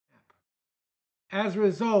As a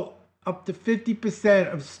result, up to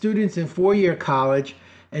 50% of students in four-year college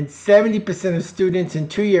and 70% of students in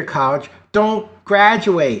two-year college don't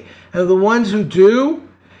graduate. And the ones who do,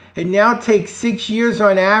 it now takes 6 years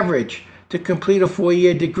on average to complete a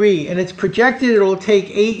four-year degree. And it's projected it'll take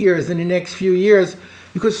 8 years in the next few years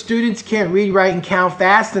because students can't read, write, and count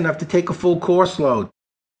fast enough to take a full course load.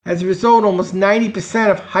 As a result, almost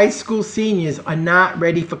 90% of high school seniors are not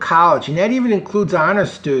ready for college, and that even includes honor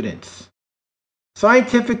students.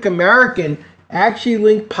 Scientific American actually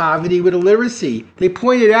linked poverty with illiteracy. They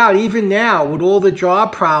pointed out even now, with all the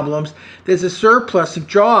job problems, there's a surplus of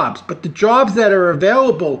jobs. But the jobs that are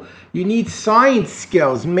available, you need science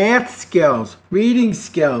skills, math skills, reading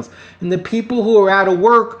skills. And the people who are out of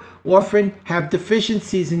work often have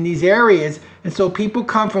deficiencies in these areas. And so people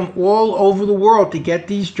come from all over the world to get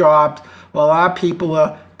these jobs while our people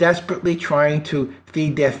are desperately trying to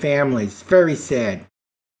feed their families. Very sad.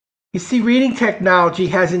 You see, reading technology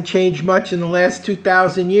hasn't changed much in the last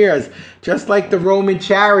 2,000 years. Just like the Roman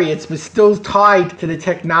chariots were still tied to the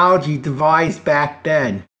technology devised back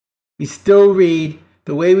then. We still read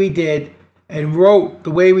the way we did and wrote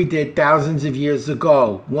the way we did thousands of years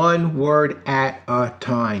ago, one word at a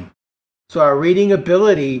time. So our reading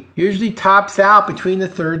ability usually tops out between the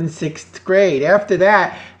 3rd and 6th grade. After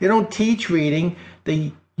that, they don't teach reading,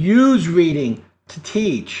 they use reading to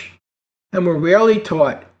teach. And we're rarely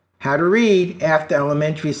taught how to read after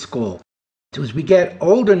elementary school. So as we get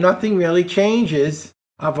older, nothing really changes.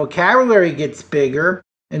 Our vocabulary gets bigger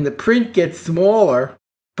and the print gets smaller.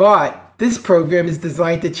 But this program is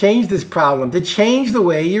designed to change this problem, to change the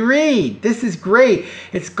way you read. This is great.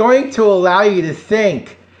 It's going to allow you to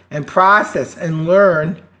think and process and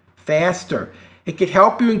learn faster. It could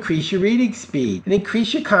help you increase your reading speed and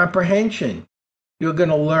increase your comprehension. You're going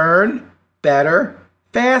to learn better,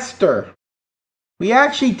 faster. We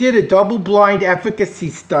actually did a double-blind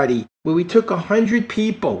efficacy study where we took 100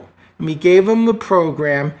 people and we gave them the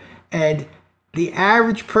program, and the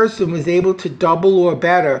average person was able to double or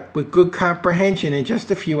better with good comprehension in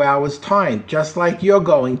just a few hours' time, just like you're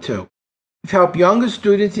going to. We've helped younger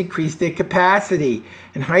students increase their capacity,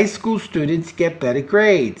 and high school students get better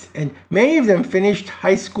grades. And many of them finished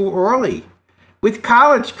high school early with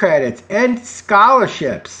college credits and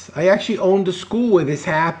scholarships. I actually owned a school where this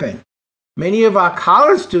happened. Many of our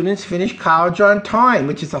college students finish college on time,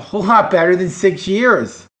 which is a whole lot better than 6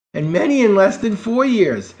 years, and many in less than 4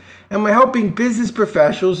 years. And we're helping business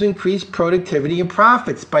professionals increase productivity and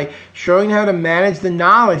profits by showing how to manage the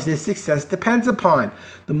knowledge their success depends upon.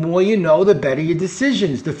 The more you know, the better your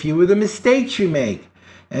decisions, the fewer the mistakes you make,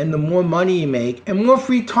 and the more money you make, and more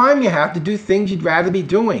free time you have to do things you'd rather be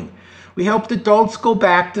doing. We helped adults go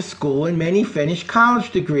back to school, and many finish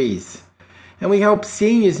college degrees. And we help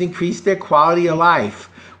seniors increase their quality of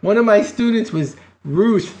life. One of my students was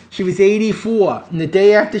Ruth. She was 84. And the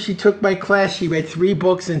day after she took my class, she read 3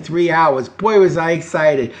 books in 3 hours. Boy, was I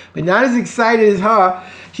excited. But not as excited as her.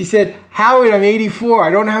 She said, Howard, I'm 84.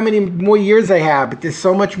 I don't know how many more years I have, but there's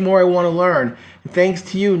so much more I want to learn. And thanks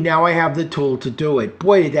to you, now I have the tool to do it.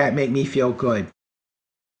 Boy, did that make me feel good.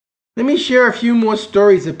 Let me share a few more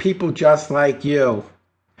stories of people just like you.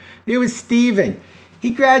 There was Stephen. He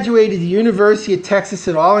graduated the University of Texas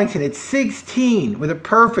at Arlington at 16 with a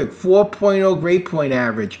perfect 4.0 grade point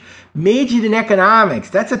average. Majored in economics.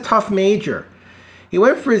 That's a tough major. He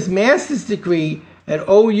went for his master's degree at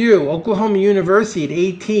OU, Oklahoma University, at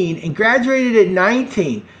 18 and graduated at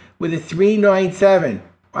 19 with a 3.97.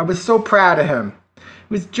 I was so proud of him. It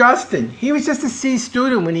was Justin. He was just a C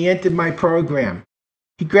student when he entered my program.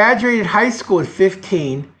 He graduated high school at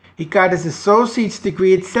 15. He got his associate's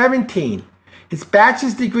degree at 17. His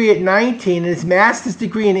bachelor's degree at 19 and his master's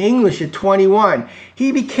degree in English at 21.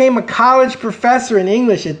 He became a college professor in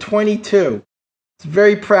English at 22. I was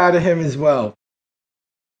very proud of him as well.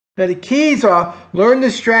 Now the keys are learn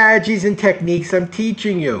the strategies and techniques I'm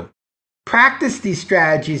teaching you. Practice these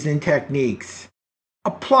strategies and techniques.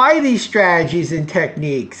 Apply these strategies and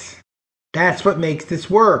techniques. That's what makes this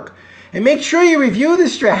work. And make sure you review the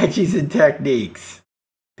strategies and techniques.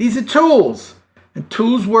 These are tools, and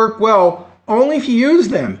tools work well only if you use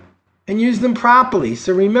them and use them properly.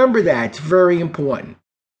 So remember that. It's very important.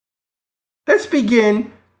 Let's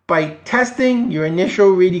begin by testing your initial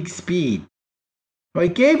reading speed. I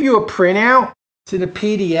gave you a printout. It's in a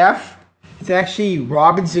PDF. It's actually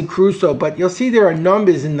Robinson Crusoe, but you'll see there are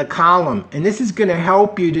numbers in the column. And this is going to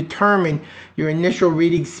help you determine your initial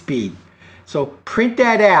reading speed. So print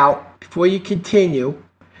that out before you continue.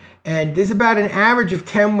 And there's about an average of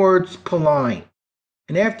 10 words per line.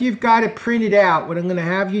 And after you've got it printed out, what I'm going to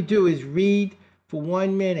have you do is read for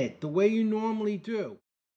 1 minute, the way you normally do.